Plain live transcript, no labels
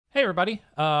Hey, everybody.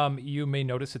 You may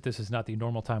notice that this is not the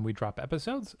normal time we drop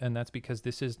episodes, and that's because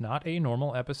this is not a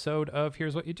normal episode of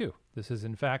Here's What You Do. This is,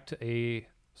 in fact, a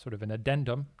sort of an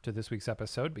addendum to this week's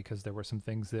episode because there were some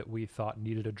things that we thought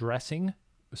needed addressing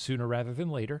sooner rather than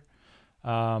later.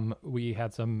 We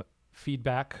had some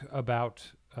feedback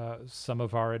about some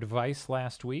of our advice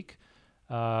last week,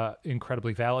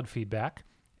 incredibly valid feedback,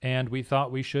 and we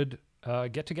thought we should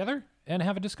get together and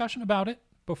have a discussion about it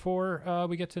before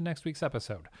we get to next week's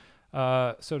episode.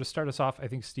 So to start us off, I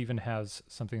think Stephen has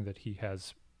something that he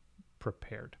has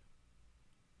prepared.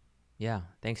 Yeah,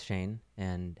 thanks, Shane.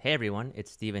 And hey, everyone,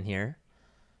 it's Stephen here.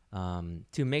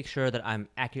 To make sure that I'm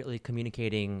accurately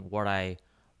communicating what I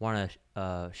want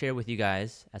to share with you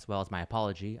guys, as well as my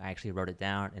apology, I actually wrote it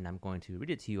down, and I'm going to read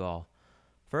it to you all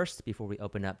first before we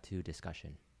open up to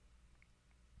discussion.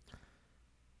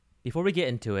 Before we get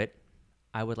into it,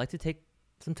 I would like to take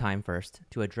some time first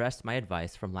to address my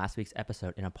advice from last week's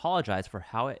episode and apologize for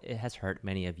how it has hurt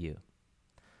many of you.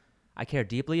 I care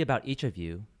deeply about each of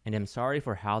you and am sorry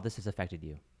for how this has affected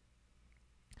you.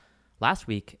 Last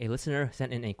week, a listener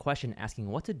sent in a question asking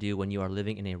what to do when you are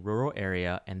living in a rural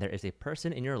area and there is a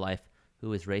person in your life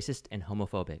who is racist and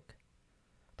homophobic.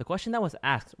 The question that was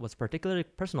asked was particularly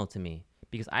personal to me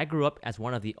because I grew up as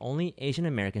one of the only Asian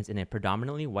Americans in a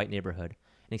predominantly white neighborhood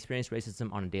and experienced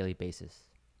racism on a daily basis.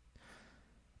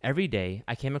 Every day,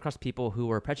 I came across people who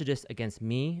were prejudiced against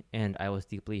me, and I was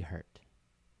deeply hurt.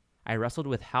 I wrestled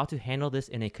with how to handle this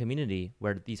in a community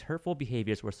where these hurtful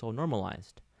behaviors were so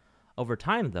normalized. Over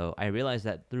time, though, I realized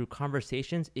that through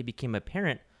conversations, it became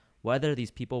apparent whether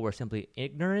these people were simply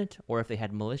ignorant or if they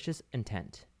had malicious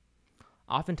intent.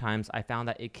 Oftentimes, I found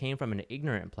that it came from an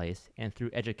ignorant place, and through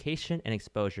education and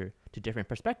exposure to different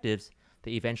perspectives,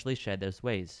 they eventually shed those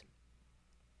ways.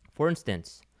 For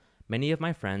instance, many of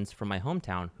my friends from my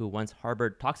hometown who once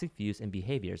harbored toxic views and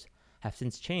behaviors have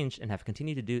since changed and have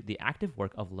continued to do the active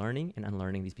work of learning and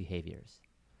unlearning these behaviors.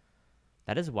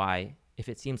 That is why, if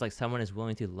it seems like someone is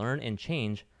willing to learn and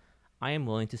change, I am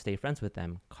willing to stay friends with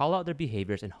them, call out their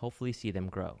behaviors, and hopefully see them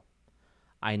grow.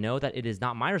 I know that it is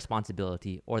not my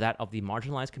responsibility or that of the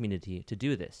marginalized community to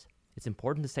do this. It's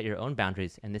important to set your own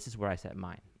boundaries, and this is where I set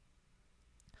mine.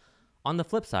 On the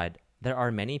flip side, there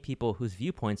are many people whose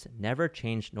viewpoints never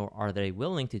change, nor are they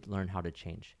willing to learn how to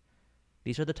change.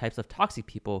 These are the types of toxic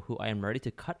people who I am ready to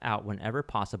cut out whenever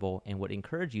possible and would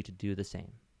encourage you to do the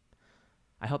same.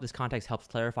 I hope this context helps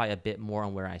clarify a bit more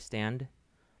on where I stand.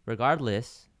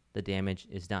 Regardless, the damage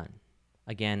is done.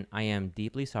 Again, I am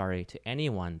deeply sorry to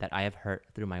anyone that I have hurt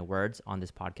through my words on this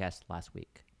podcast last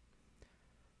week.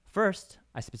 First,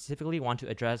 I specifically want to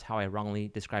address how I wrongly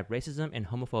describe racism and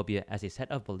homophobia as a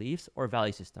set of beliefs or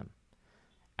value system.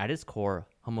 At its core,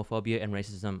 homophobia and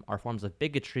racism are forms of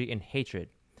bigotry and hatred,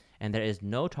 and there is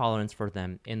no tolerance for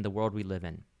them in the world we live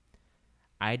in.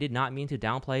 I did not mean to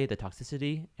downplay the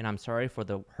toxicity, and I'm sorry for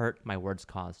the hurt my words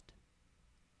caused.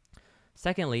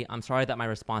 Secondly, I'm sorry that my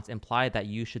response implied that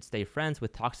you should stay friends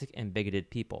with toxic and bigoted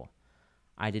people.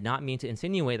 I did not mean to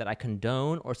insinuate that I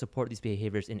condone or support these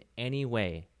behaviors in any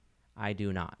way. I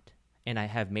do not. And I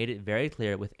have made it very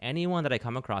clear with anyone that I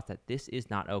come across that this is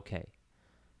not okay.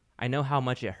 I know how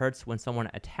much it hurts when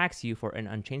someone attacks you for an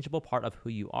unchangeable part of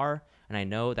who you are, and I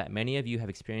know that many of you have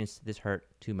experienced this hurt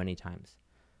too many times.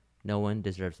 No one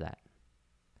deserves that.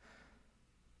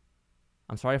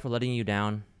 I'm sorry for letting you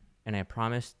down, and I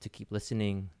promise to keep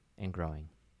listening and growing.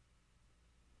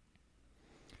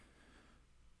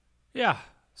 Yeah,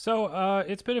 so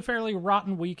it's been a fairly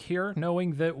rotten week here,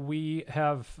 knowing that we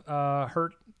have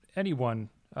hurt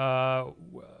anyone.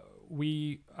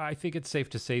 I think it's safe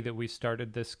to say that we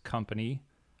started this company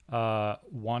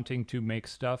wanting to make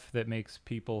stuff that makes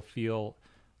people feel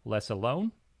less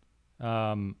alone,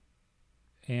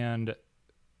 and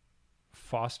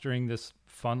fostering this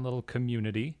fun little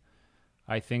community.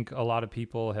 I think a lot of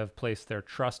people have placed their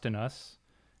trust in us,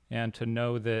 and to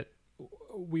know that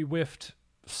we whiffed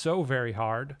so very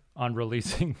hard on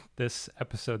releasing this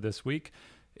episode this week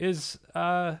is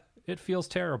it feels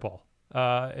terrible.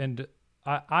 And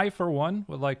I, for one,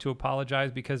 would like to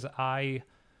apologize because if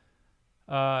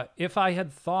I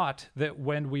had thought that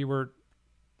when we were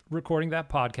recording that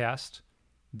podcast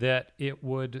that it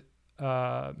would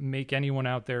make anyone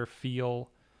out there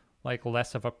feel like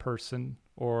less of a person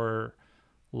or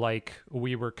like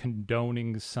we were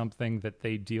condoning something that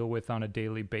they deal with on a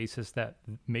daily basis that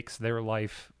makes their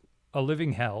life a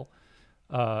living hell,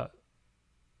 of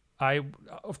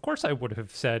course I would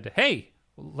have said, hey,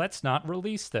 let's not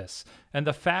release this. And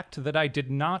the fact that I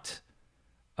did not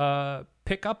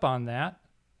pick up on that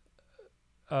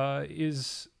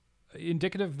is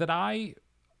indicative that I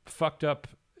fucked up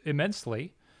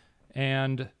immensely.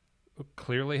 And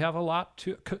clearly have a lot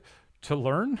to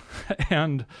learn,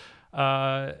 and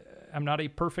I'm not a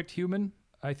perfect human.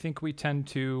 I think we tend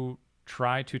to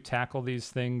try to tackle these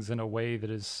things in a way that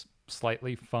is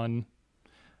slightly fun,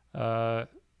 and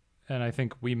I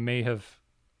think we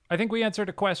answered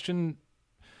a question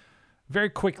very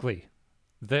quickly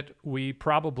that we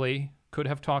probably could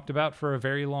have talked about for a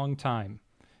very long time.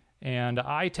 And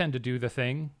I tend to do the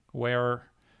thing where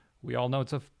we all know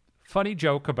it's a funny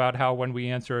joke about how when we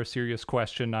answer a serious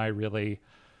question, I really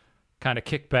kind of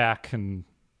kick back and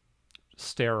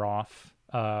stare off,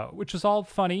 which is all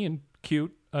funny and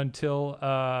cute until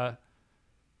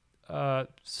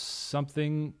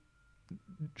something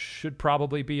should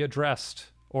probably be addressed,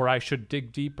 or I should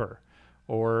dig deeper,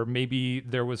 or maybe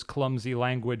there was clumsy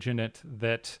language in it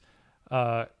that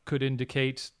could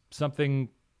indicate something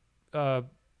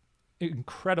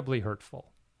incredibly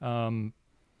hurtful.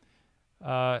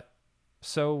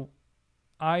 So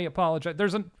I apologize.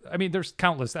 There's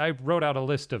countless. I wrote out a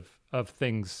list of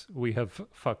things we have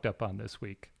fucked up on this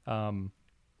week.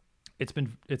 It's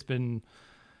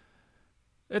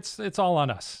all on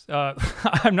us.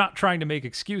 I'm not trying to make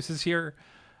excuses here,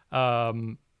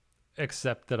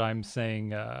 except that I'm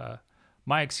saying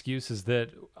my excuse is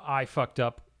that I fucked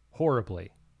up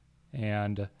horribly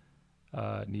and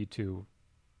need to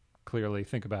clearly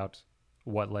think about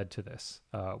what led to this.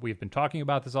 We've been talking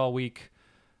about this all week.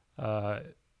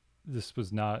 This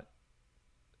was not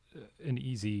an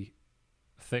easy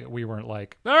thing. We weren't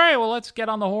like, all right, well, let's get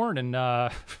on the horn and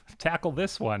tackle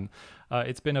this one.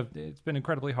 It's been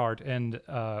incredibly hard, and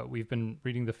we've been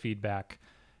reading the feedback,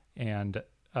 and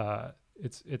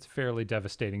it's fairly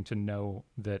devastating to know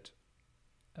that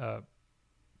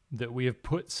that we have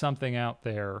put something out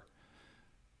there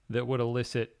that would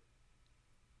elicit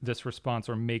this response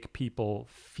or make people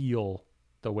feel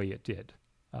the way it did.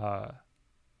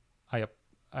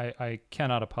 I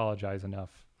cannot apologize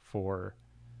enough for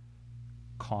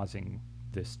causing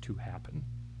this to happen.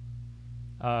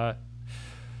 I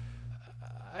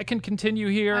can continue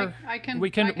here. We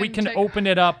can open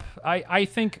it up. I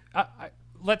think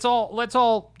let's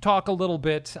all talk a little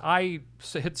bit. I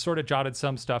had sort of jotted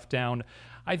some stuff down.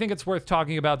 I think it's worth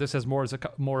talking about this as more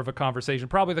of a conversation,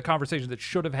 probably the conversation that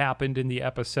should have happened in the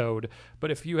episode.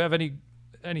 But if you have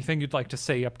anything you'd like to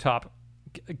say up top,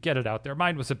 get it out there.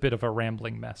 Mine was a bit of a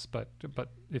rambling mess, but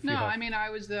if no, you have... I mean, I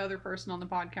was the other person on the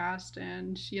podcast,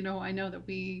 and I know that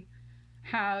we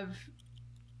have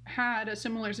had a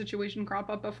similar situation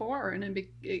crop up before, and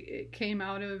it came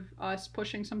out of us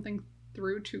pushing something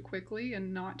through too quickly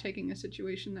and not taking a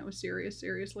situation that was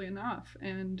seriously enough.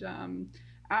 And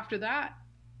after that,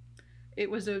 it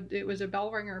was a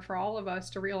bell ringer for all of us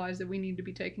to realize that we need to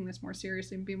be taking this more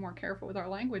seriously and be more careful with our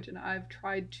language. And I've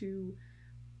tried to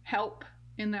help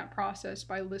in that process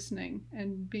by listening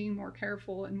and being more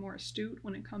careful and more astute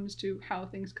when it comes to how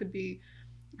things could be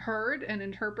heard and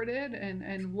interpreted,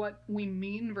 and what we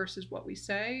mean versus what we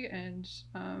say. And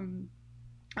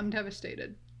I'm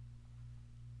devastated.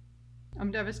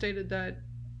 I'm devastated that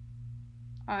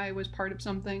I was part of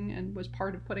something and was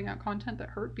part of putting out content that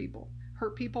hurt people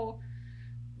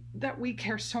that we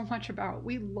care so much about.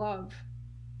 We love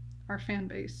our fan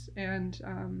base and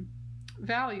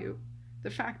value the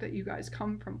fact that you guys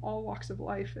come from all walks of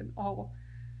life and all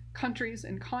countries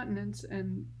and continents,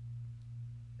 and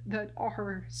that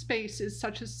our space is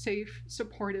such a safe,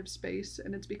 supportive space.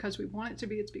 And it's because we want it to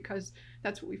be. It's because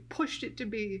that's what we've pushed it to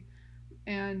be.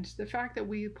 And the fact that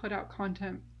we put out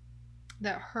content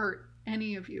that hurt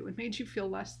any of you and made you feel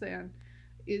less than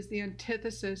is the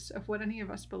antithesis of what any of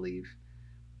us believe.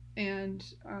 And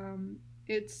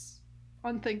it's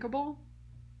unthinkable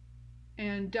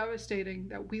and devastating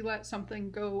that we let something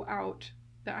go out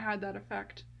that had that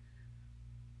effect.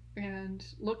 And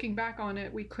looking back on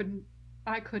it,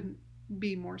 I couldn't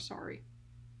be more sorry.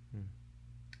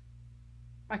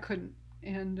 I couldn't.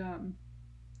 And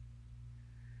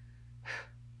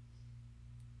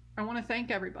I want to thank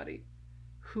everybody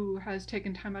who has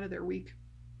taken time out of their week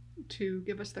to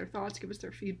give us their thoughts, give us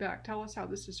their feedback, tell us how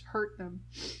this has hurt them,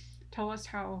 tell us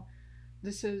how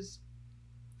this has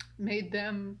made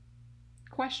them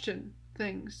question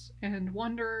things and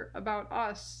wonder about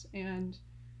us. And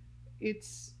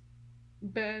it's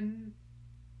been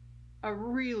a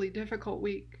really difficult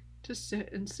week to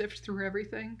sit and sift through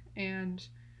everything and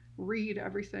read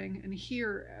everything and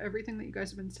hear everything that you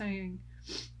guys have been saying,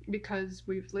 because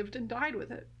we've lived and died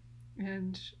with it,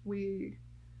 and we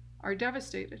are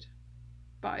devastated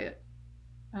by it.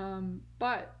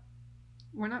 But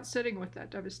we're not sitting with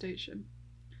that devastation.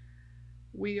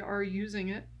 We are using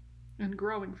it and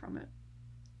growing from it.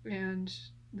 And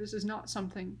this is not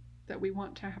something that we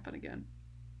want to happen again.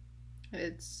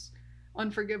 It's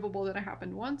unforgivable that it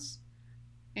happened once,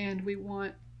 and we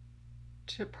want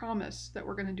to promise that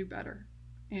we're going to do better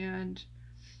and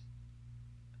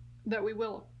that we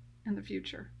will in the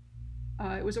future.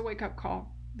 It was a wake-up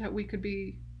call that we could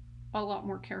be a lot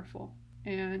more careful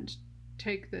and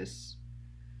take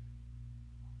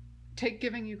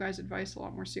giving you guys advice a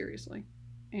lot more seriously.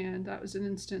 And that was an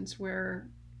instance where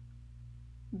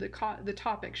the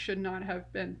topic should not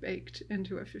have been baked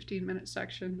into a 15-minute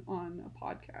section on a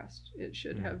podcast. It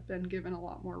should have been given a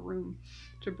lot more room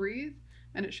to breathe,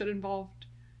 and it should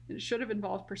have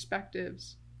involved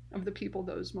perspectives of the people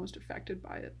those most affected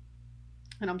by it.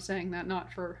 And I'm saying that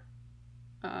not for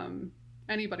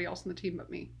anybody else in the team but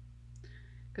me,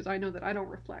 because I know that I don't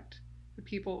reflect the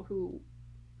people who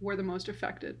were the most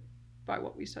affected by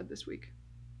what we said this week.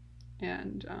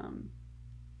 And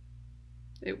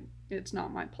it's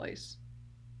not my place.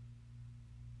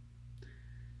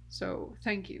 So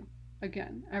thank you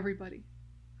again, everybody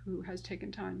who has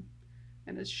taken time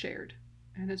and has shared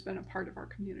and has been a part of our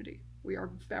community. We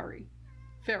are very,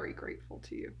 very grateful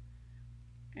to you.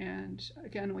 And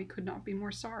again, we could not be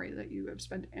more sorry that you have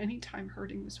spent any time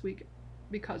hurting this week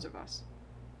because of us.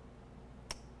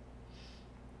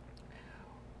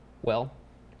 Well,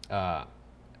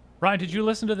 Ryan, did you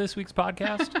listen to this week's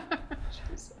podcast?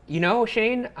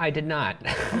 Shane, I did not.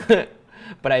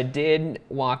 But I did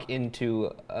walk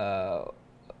into a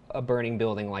burning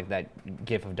building like that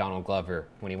gif of Donald Glover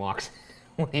when he walks.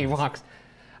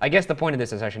 I guess the point of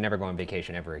this is I should never go on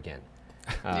vacation ever again.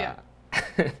 Yeah.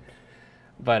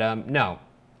 But no.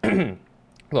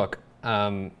 Look,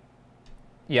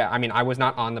 yeah, I mean, I was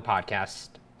not on the podcast,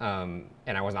 and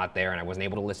I was not there, and I wasn't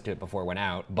able to listen to it before it went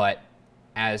out. But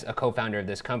as a co-founder of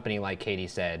this company, like Katie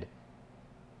said,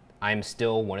 I'm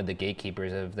still one of the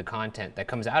gatekeepers of the content that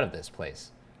comes out of this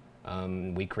place.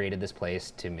 We created this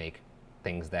place to make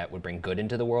things that would bring good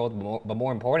into the world, but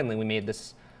more importantly, we made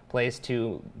this place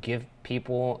to give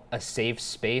people a safe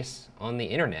space on the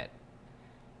internet.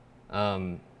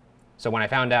 So when I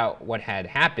found out what had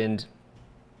happened,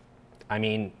 I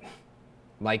mean,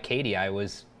 like Katie, I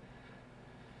was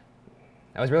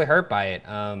really hurt by it,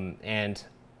 and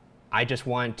I just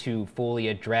want to fully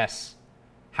address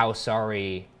how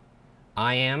sorry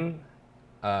I am,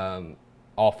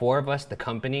 all four of us, the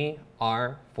company,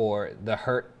 are for the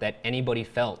hurt that anybody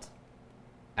felt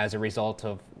as a result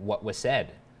of what was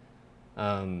said.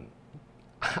 I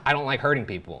don't like hurting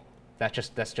people. That's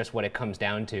just what it comes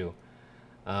down to.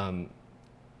 I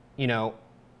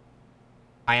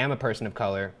am a person of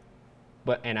color,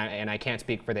 but and I can't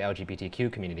speak for the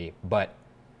LGBTQ community, but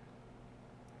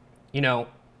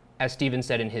as Steven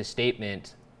said in his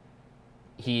statement,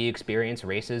 he experienced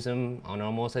racism on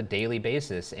almost a daily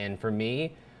basis. And for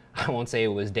me, I won't say it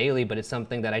was daily, but it's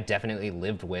something that I definitely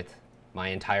lived with my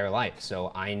entire life.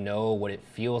 So I know what it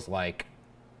feels like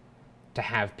to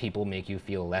have people make you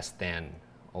feel less than,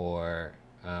 or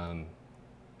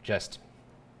just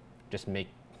make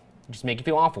you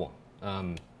feel awful.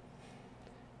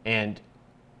 And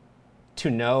to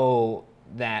know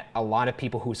that a lot of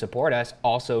people who support us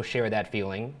also share that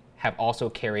feeling, have also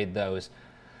carried those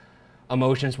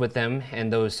emotions with them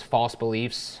and those false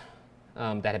beliefs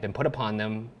that have been put upon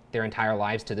them their entire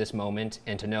lives to this moment,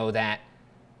 and to know that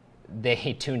they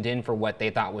tuned in for what they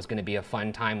thought was going to be a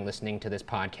fun time listening to this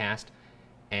podcast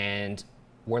and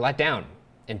were let down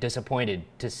and disappointed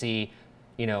to see,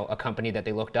 a company that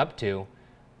they looked up to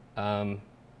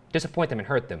disappoint them and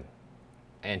hurt them.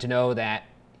 And to know that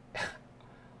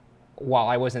while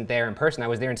I wasn't there in person, I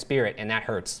was there in spirit, and that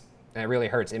hurts. And it really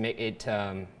hurts.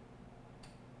 And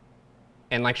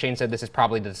like Shane said, this is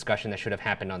probably the discussion that should have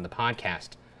happened on the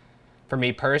podcast. For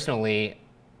me personally,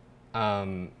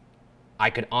 I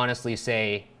could honestly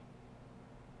say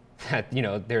that,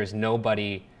 there's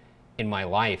nobody in my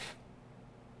life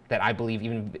that I believe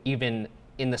even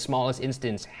in the smallest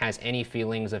instance has any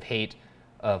feelings of hate,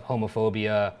 of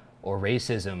homophobia, or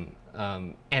racism.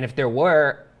 And if there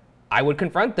were, I would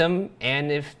confront them,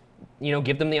 and if,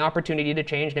 give them the opportunity to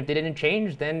change. And if they didn't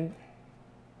change, then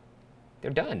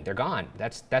they're done. They're gone.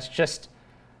 That's just,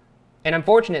 and I'm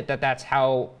fortunate that that's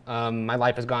how my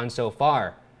life has gone so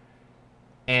far.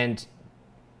 And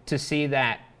to see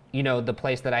that, the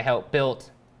place that I helped build,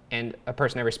 and a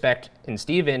person I respect in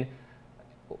Steven,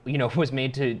 was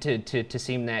made to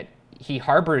seem that he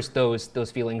harbors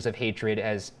those feelings of hatred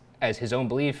as his own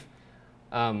belief,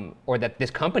 or that this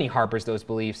company harbors those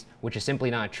beliefs, which is simply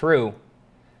not true,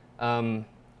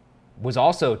 was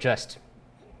also just,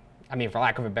 for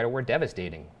lack of a better word,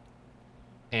 devastating.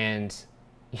 And,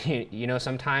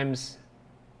 sometimes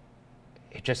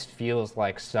it just feels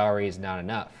like sorry is not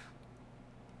enough.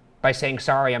 by saying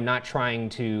sorry, I'm not trying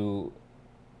to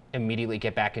immediately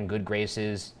get back in good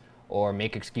graces or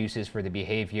make excuses for the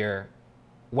behavior.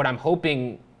 What I'm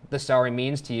hoping the sorry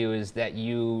means to you is that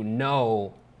you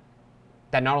know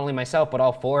that not only myself, but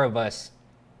all four of us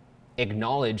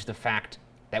acknowledge the fact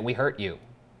that we hurt you.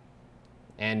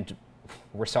 And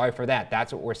we're sorry for that.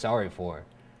 That's what we're sorry for.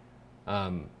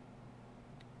 And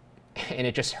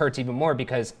it just hurts even more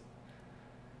because,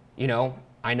 you know,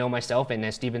 I know myself, and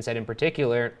as Stephen said in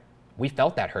particular, we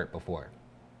felt that hurt before.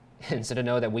 And so to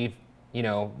know that we've, you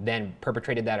know, then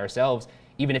perpetrated that ourselves,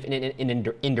 even if in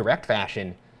an indirect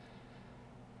fashion,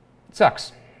 it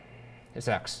sucks. It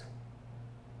sucks.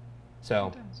 So.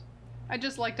 It does. I'd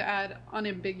just like to add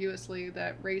unambiguously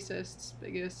that racists,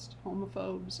 bigots,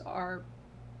 homophobes are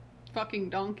fucking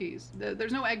donkeys.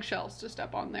 There's no eggshells to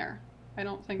step on there. I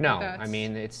don't think No, that's... I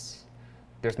mean,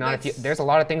 there's a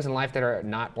lot of things in life that are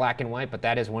not black and white, but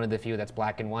that is one of the few that's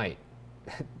black and white.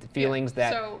 The feelings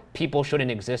that people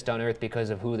shouldn't exist on Earth because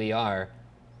of who they are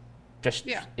just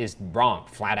is wrong,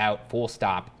 flat out, full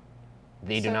stop.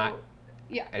 They do not.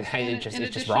 Yeah.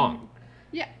 It's just wrong.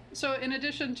 Yeah. So in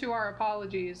addition to our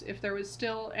apologies, if there was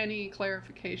still any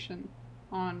clarification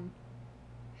on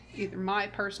either my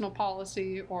personal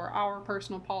policy or our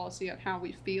personal policy on how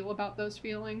we feel about those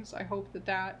feelings, I hope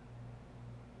that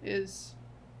is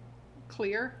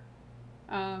clear.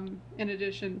 In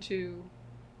addition to,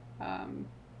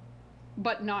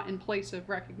 but not in place of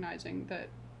recognizing that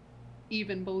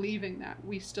even believing that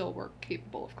we still were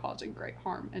capable of causing great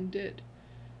harm and did.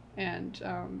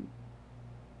 And,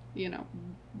 you know,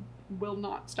 will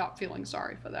not stop feeling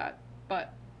sorry for that.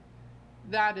 But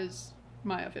that is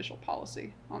my official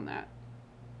policy on that.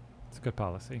 It's a good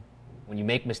policy. When you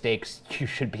make mistakes, you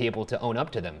should be able to own up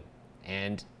to them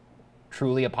and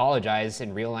truly apologize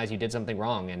and realize you did something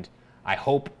wrong. And I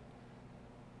hope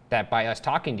that by us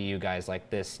talking to you guys like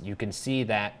this, you can see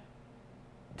that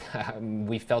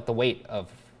we felt the weight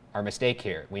of our mistake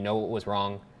here. We know what was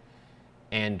wrong,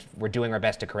 and we're doing our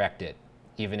best to correct it,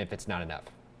 even if it's not enough.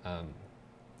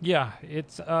 Yeah,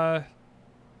 it's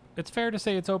fair to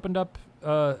say it's opened up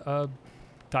a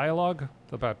dialogue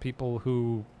about people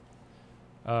who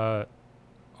are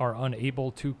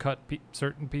unable to cut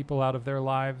certain people out of their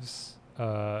lives,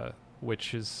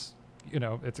 which is, you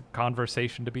know, it's a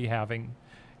conversation to be having.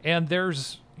 And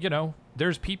there's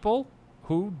people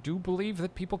who do believe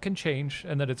that people can change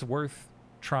and that it's worth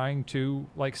trying to,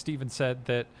 like Stephen said,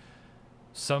 that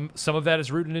some of that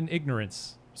is rooted in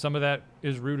ignorance. Some of that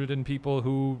is rooted in people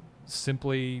who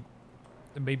simply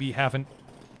maybe haven't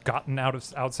gotten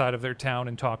outside of their town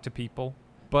and talked to people.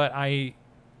 But I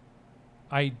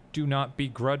do not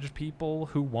begrudge people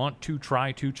who want to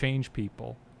try to change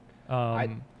people.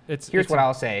 Here's what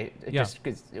I'll say, yeah. Just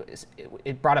because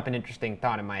it brought up an interesting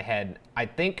thought in my head. I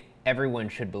think everyone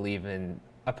should believe in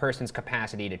a person's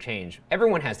capacity to change.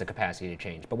 Everyone has the capacity to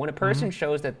change, but when a person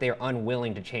shows that they're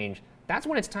unwilling to change, that's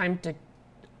when it's time to,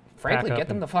 frankly, get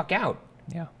them the fuck out.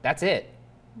 Yeah. That's it.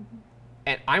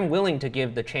 And I'm willing to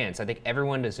give the chance. I think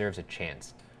everyone deserves a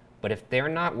chance. But if they're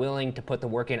not willing to put the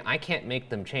work in, I can't make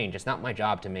them change. It's not my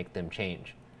job to make them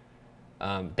change.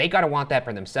 They got to want that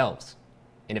for themselves.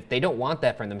 And if they don't want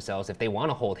that for themselves, if they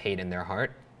want to hold hate in their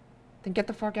heart, then get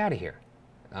the fuck out of here.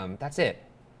 That's it.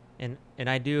 And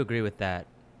I do agree with that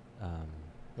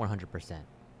 100%.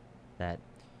 That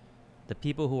the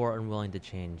people who are unwilling to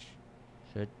change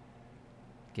should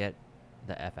get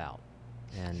the F out.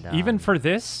 And even for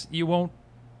this, you won't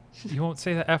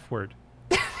say the F word.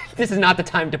 This is not the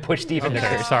time to push Stephen.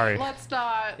 Okay, sorry. Let's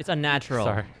not. It's unnatural.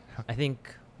 Sorry. I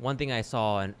think one thing I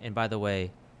saw, and by the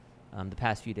way, the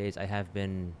past few days I have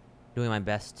been doing my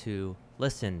best to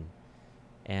listen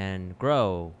and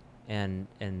grow and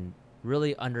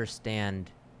really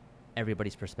understand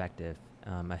everybody's perspective.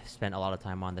 I spent a lot of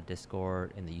time on the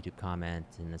Discord and the YouTube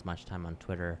comments and as much time on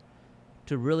Twitter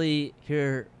to really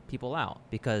hear people out,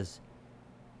 because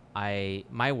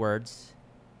my words,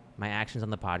 my actions on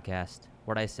the podcast,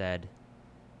 what I said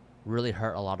really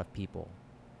hurt a lot of people.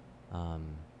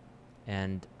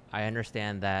 And I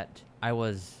understand that I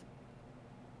was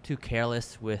too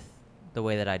careless with the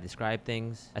way that I described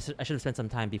things. I should have spent some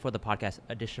time before the podcast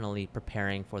additionally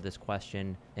preparing for this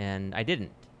question, and I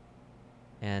didn't.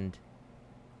 And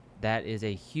that is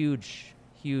a huge,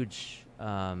 huge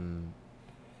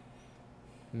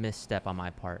misstep on my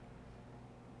part.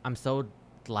 I'm so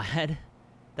glad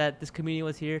that this community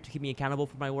was here to keep me accountable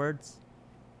for my words,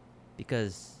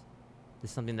 because this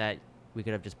is something that we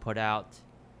could have just put out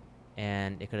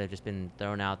and it could have just been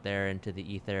thrown out there into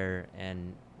the ether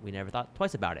and we never thought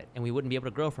twice about it, and we wouldn't be able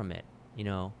to grow from it, you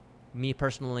know, me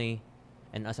personally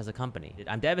and us as a company.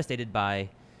 I'm devastated by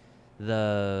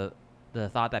the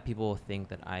thought that people think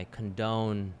that I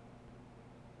condone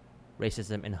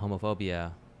racism and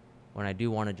homophobia, when I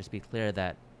do want to just be clear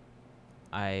that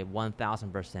I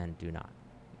 1000% do not.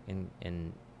 And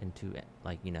to,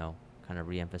 like, you know, kind of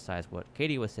reemphasize what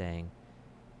Katie was saying,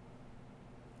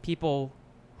 people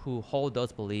who hold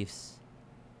those beliefs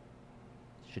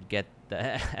should get the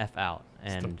F out.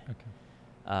 And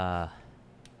I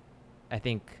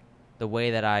think the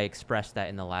way that I expressed that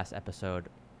in the last episode,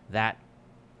 that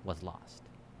was lost.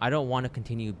 I don't want to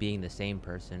continue being the same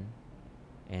person,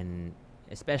 and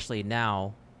especially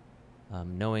now,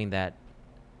 knowing that,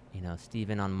 you know,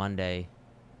 Steven on Monday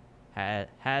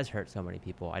has hurt so many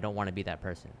people. I don't want to be that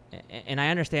person. And I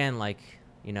understand, like,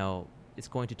 you know, it's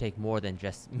going to take more than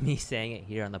just me saying it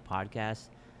here on the podcast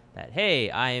that, hey,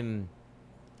 I'm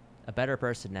a better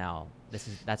person now.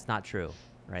 That's not true,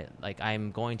 right? Like,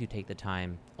 I'm going to take the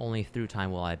time. Only through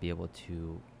time will I be able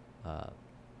to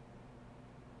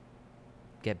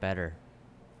get better.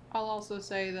 I'll also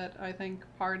say that I think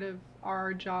part of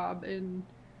our job in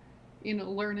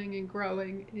learning and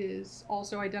growing is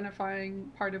also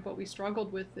identifying part of what we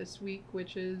struggled with this week,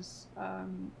 which is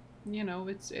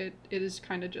it is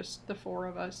kind of just the four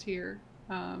of us here,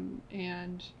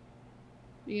 and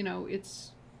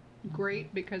it's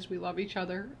great because we love each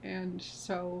other, and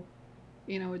so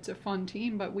it's a fun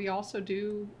team, but we also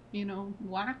do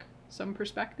lack some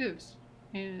perspectives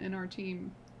in our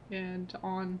team and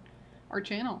on our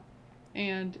channel,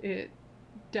 and it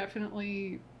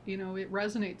definitely it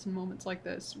resonates in moments like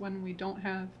this when we don't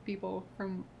have people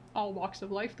from all walks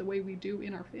of life the way we do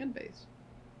in our fan base.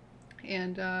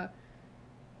 And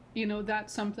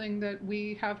that's something that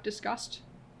we have discussed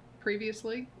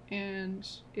previously, and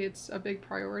it's a big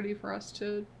priority for us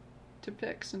to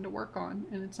fix and to work on,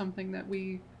 and it's something that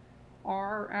we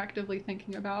are actively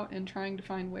thinking about and trying to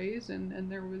find ways,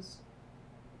 and there was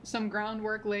some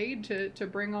groundwork laid to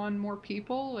bring on more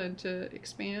people and to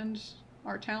expand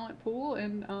our talent pool,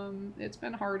 and it's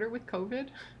been harder with COVID.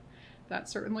 That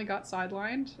certainly got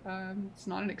sidelined. It's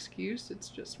not an excuse, it's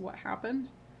just what happened,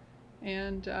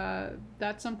 and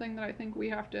that's something that I think we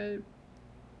have to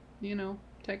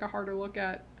take a harder look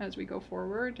at as we go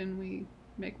forward and we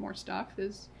make more stuff,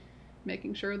 is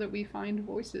making sure that we find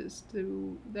voices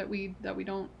that we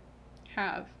don't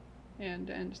have,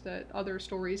 and that other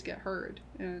stories get heard,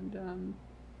 and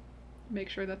make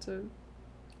sure that's a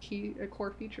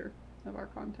core feature of our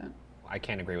content. I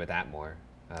can't agree with that more.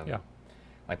 Yeah.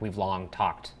 Like, we've long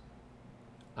talked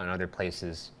on other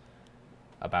places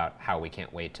about how we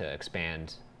can't wait to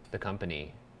expand the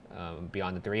company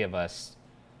beyond the three of us,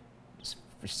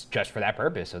 just for that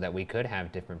purpose, so that we could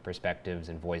have different perspectives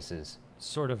and voices.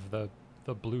 Sort of the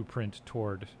blueprint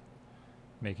toward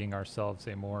making ourselves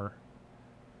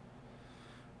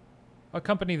a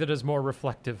company that is more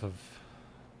reflective of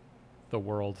the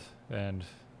world and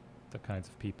the kinds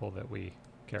of people that we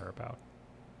care about.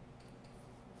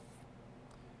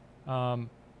 I'm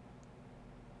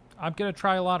going to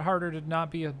try a lot harder to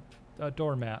not be a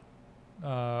doormat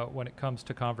when it comes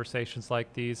to conversations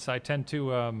like these. I tend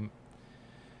to,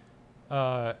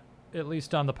 at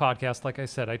least on the podcast, like I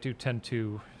said, I do tend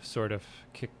to sort of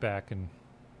kick back and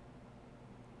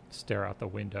stare out the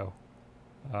window.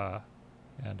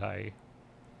 And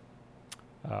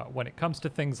when it comes to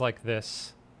things like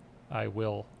this, I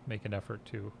will make an effort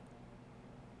to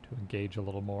engage a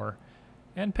little more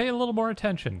and pay a little more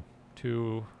attention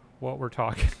to what we're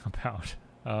talking about.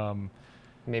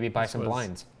 Maybe buy some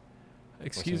blinds.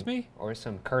 Excuse me? Or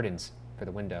some curtains for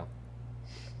the window.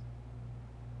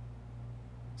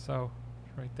 So,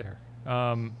 right there.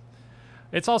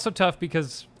 It's also tough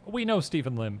because we know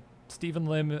Stephen Lim. Stephen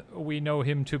Lim, we know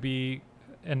him to be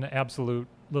an absolute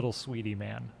little sweetie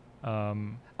man.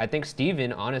 I think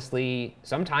Steven, honestly,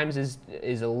 sometimes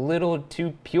is a little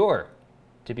too pure,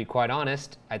 to be quite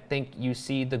honest. I think you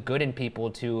see the good in people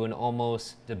to an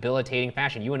almost debilitating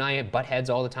fashion. You and I butt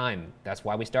heads all the time. That's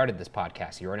why we started this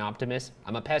podcast. You're an optimist.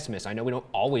 I'm a pessimist. I know we don't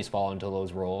always fall into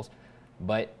those roles,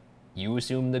 but you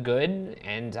assume the good,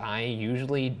 and I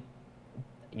usually,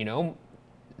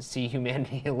 see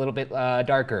humanity a little bit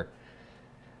darker.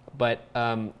 But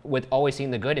with always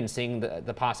seeing the good and seeing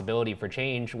the possibility for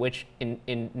change, which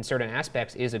in certain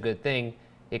aspects is a good thing,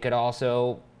 it could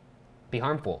also be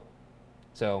harmful.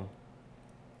 So,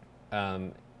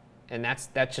 and that's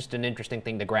just an interesting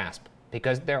thing to grasp,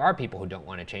 because there are people who don't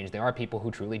want to change. There are people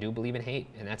who truly do believe in hate,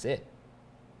 and that's it.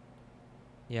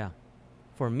 Yeah.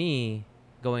 For me,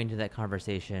 going into that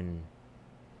conversation,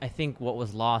 I think what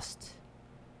was lost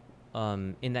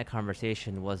in that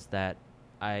conversation was that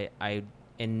I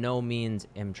in no means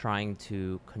am trying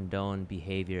to condone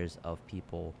behaviors of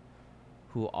people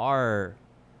who are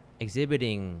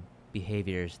exhibiting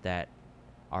behaviors that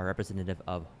are representative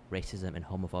of racism and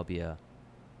homophobia.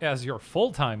 As your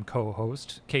full-time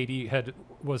co-host, Katie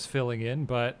was filling in,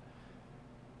 but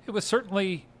it was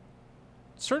certainly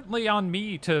on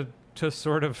me to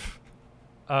sort of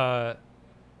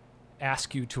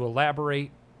ask you to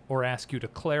elaborate or ask you to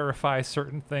clarify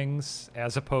certain things,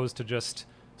 as opposed to just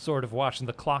sort of watching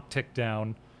the clock tick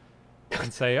down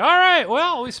and say, all right,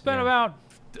 well, we spent about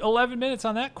 11 minutes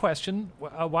on that question.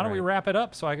 Why don't we wrap it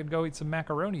up so I can go eat some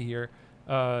macaroni here?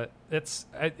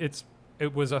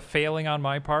 It was a failing on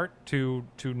my part to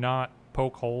not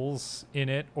poke holes in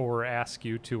it or ask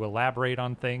you to elaborate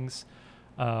on things.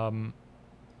 And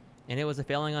it was a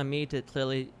failing on me to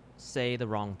clearly say the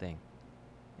wrong thing.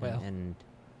 Well.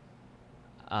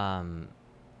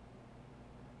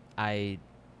 I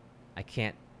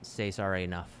can't say sorry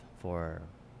enough for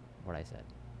what I said.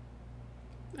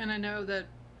 And I know that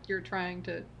you're trying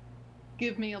to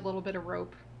give me a little bit of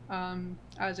rope,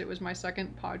 as it was my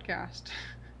second podcast.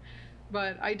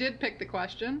 But I did pick the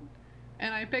question,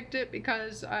 and I picked it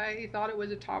because I thought it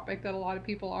was a topic that a lot of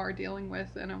people are dealing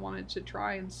with, and I wanted to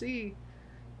try and see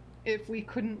if we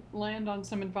couldn't land on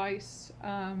some advice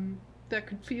that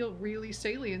could feel really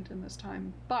salient in this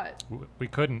time. But we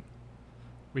couldn't.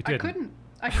 We didn't.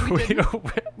 I couldn't. We didn't.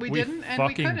 We didn't, and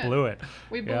we couldn't. Blew it.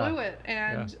 We blew it,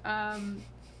 and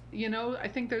I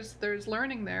think there's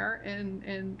learning there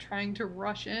in trying to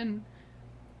rush in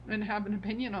and have an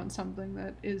opinion on something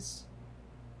that is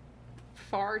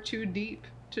far too deep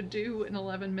to do in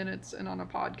 11 minutes and on a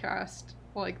podcast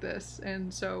like this.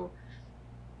 And so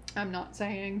I'm not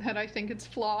saying that I think it's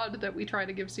flawed that we try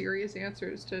to give serious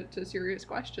answers to serious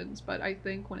questions, but I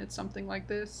think when it's something like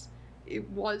this, it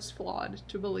was flawed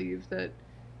to believe that,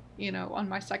 on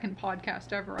my second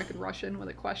podcast ever, I could rush in with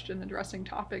a question addressing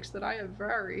topics that I have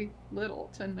very little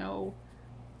to no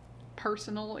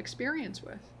personal experience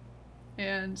with.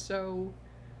 And so,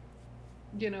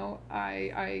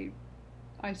 I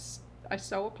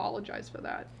so apologize for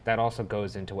that. That also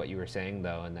goes into what you were saying,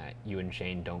 though, and that you and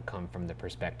Shane don't come from the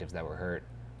perspectives that were hurt.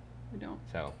 We don't.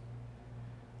 So,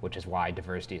 which is why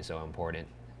diversity is so important.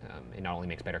 It not only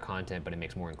makes better content, but it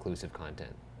makes more inclusive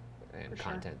content and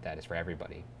content that is for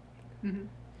everybody. Mm-hmm.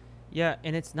 Yeah,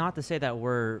 and it's not to say that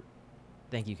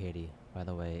thank you, Katie, by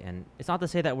the way, and it's not to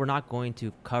say that we're not going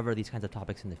to cover these kinds of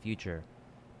topics in the future,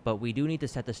 but we do need to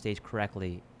set the stage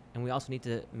correctly, and we also need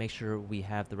to make sure we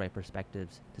have the right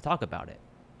perspectives to talk about it.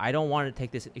 I don't want to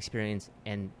take this experience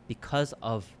and, because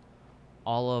of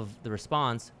all of the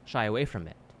response, shy away from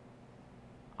it.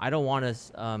 I don't want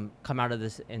to come out of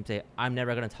this and say, I'm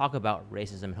never going to talk about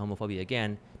racism and homophobia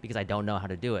again because I don't know how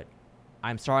to do it.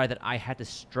 I'm sorry that I had to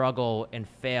struggle and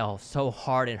fail so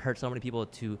hard and hurt so many people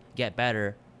to get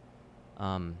better.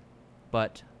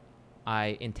 But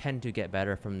I intend to get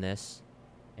better from this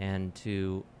and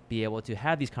to be able to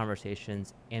have these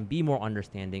conversations and be more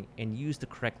understanding and use the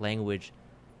correct language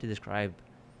to describe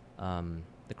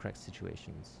the correct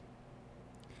situations.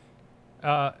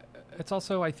 It's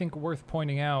also, I think, worth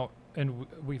pointing out, and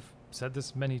we've said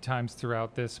this many times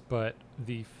throughout this, but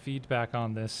the feedback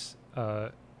on this,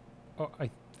 I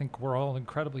think we're all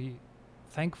incredibly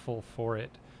thankful for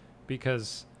it,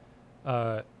 because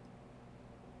at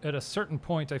a certain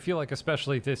point, I feel like,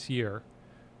 especially this year,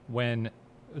 when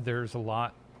there's a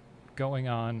lot going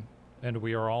on and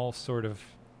we are all sort of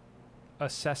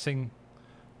assessing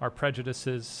our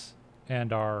prejudices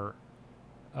and our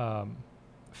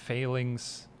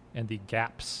failings and the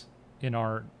gaps in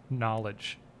our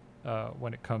knowledge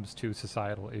when it comes to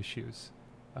societal issues.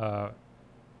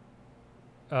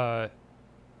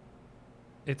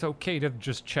 It's okay to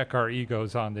just check our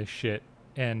egos on this shit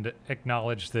and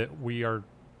acknowledge that we are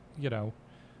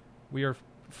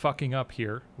fucking up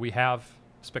here. We have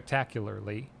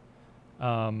spectacularly,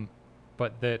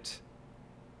 but that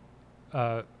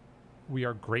we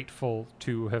are grateful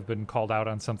to have been called out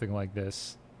on something like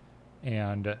this.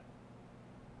 And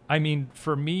I mean,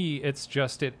 for me, it's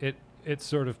just it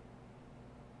sort of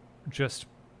just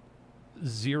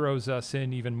zeroes us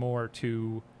in even more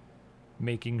to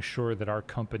making sure that our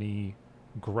company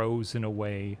grows in a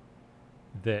way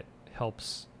that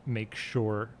helps make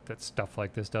sure that stuff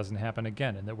like this doesn't happen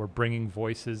again, and that we're bringing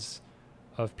voices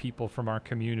of people from our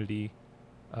community,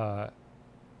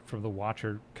 from the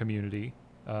Watcher community,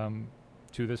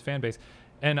 to this fan base.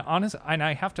 And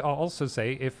I have to also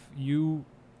say, if you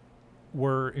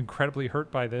were incredibly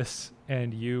hurt by this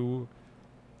and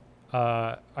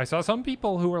I saw some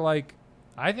people who were like,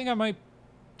 I think I might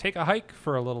take a hike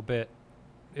for a little bit,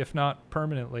 if not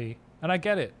permanently. And I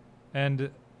get it. And,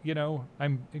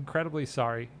 I'm incredibly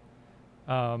sorry.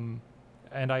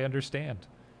 and I understand.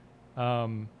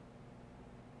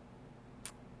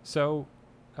 So,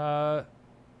 to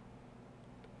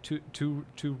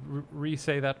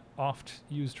re-say that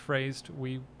oft-used phrase,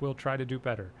 we will try to do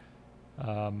better.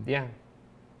 Yeah.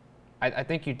 I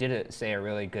think you did say a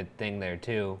really good thing there,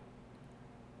 too.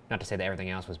 Not to say that everything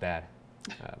else was bad,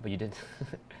 but you did.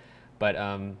 But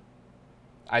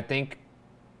I think,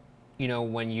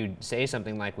 when you say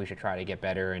something like we should try to get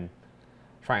better and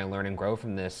try and learn and grow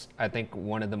from this, I think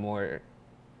one of the more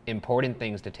important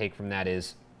things to take from that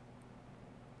is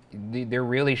there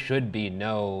really should be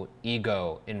no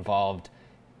ego involved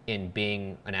in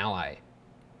being an ally.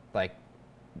 Like,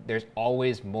 there's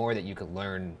always more that you could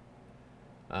learn,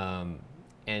 and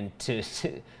to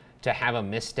have a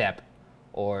misstep,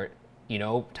 or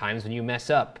times when you mess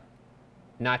up,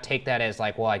 not take that as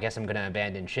like, well, I guess I'm gonna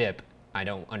abandon ship, I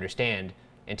don't understand,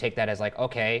 and take that as like,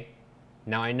 okay,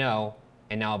 now I know,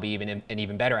 and now I'll be an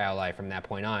even better ally from that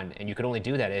point on. And you could only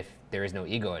do that if there is no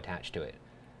ego attached to it.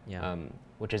 Yeah.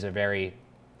 Which is a valid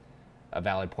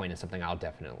point, and something I'll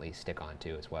definitely stick on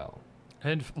to as well.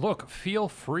 And look, feel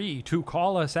free to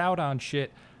call us out on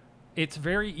shit. It's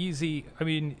very easy. I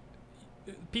mean,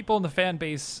 people in the fan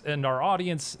base and our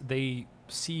audience, they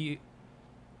see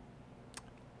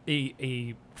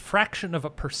a fraction of a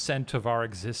 % of our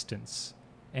existence.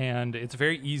 And it's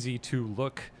very easy to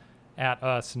look at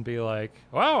us and be like,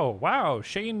 wow,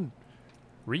 Shane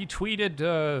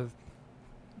retweeted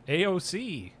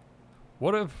AOC.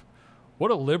 What a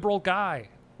liberal guy.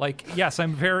 Like, yes,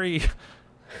 I'm very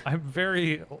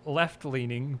left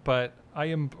leaning, but I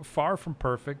am far from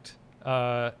perfect.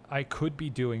 I could be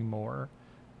doing more.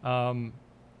 None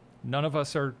of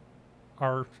us are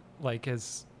like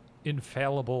as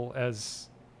infallible as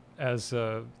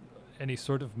any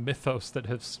sort of mythos that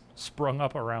has sprung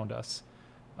up around us.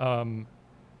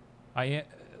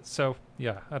 So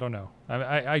yeah, I don't know.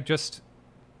 I just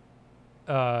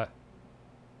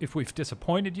if we've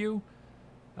disappointed you,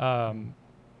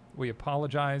 we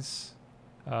apologize.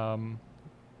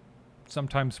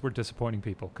 Sometimes we're disappointing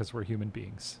people because we're human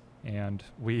beings, and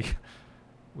we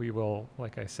will,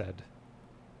 like I said,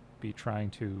 be trying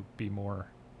to be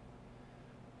more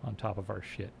on top of our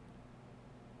shit.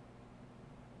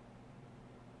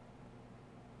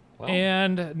 Well,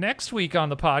 And next week on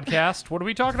the podcast, what are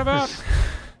we talking about?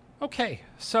 Okay,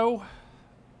 so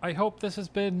I hope this has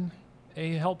been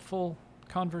a helpful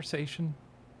conversation.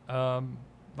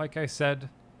 Like I said,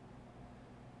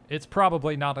 it's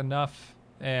probably not enough,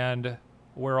 and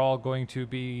we're all going to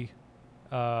be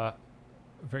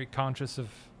very conscious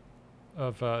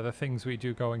of the things we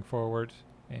do going forward.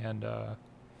 And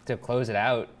to close it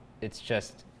out, it's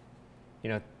just,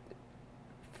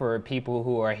 for people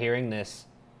who are hearing this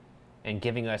and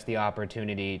giving us the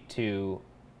opportunity to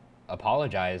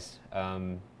apologize,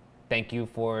 thank you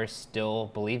for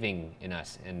still believing in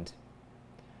us, and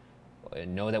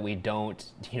know that we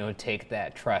don't, take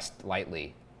that trust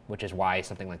lightly, which is why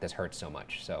something like this hurts so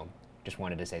much. So just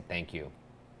wanted to say thank you.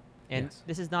 And Yes.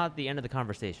 this is not the end of the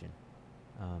conversation.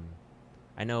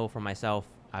 I know for myself,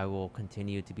 I will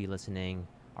continue to be listening.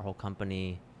 Our whole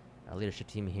company, our leadership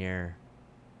team here,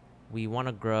 we want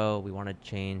to grow, we want to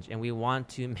change, and we want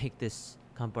to make this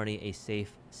company a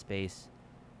safe space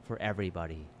for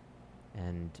everybody.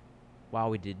 And while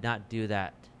we did not do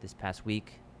that this past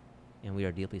week, and we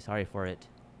are deeply sorry for it,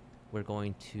 we're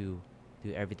going to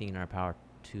do everything in our power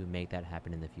to make that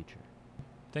happen in the future.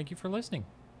 thank you for listening.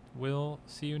 We'll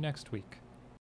see you next week.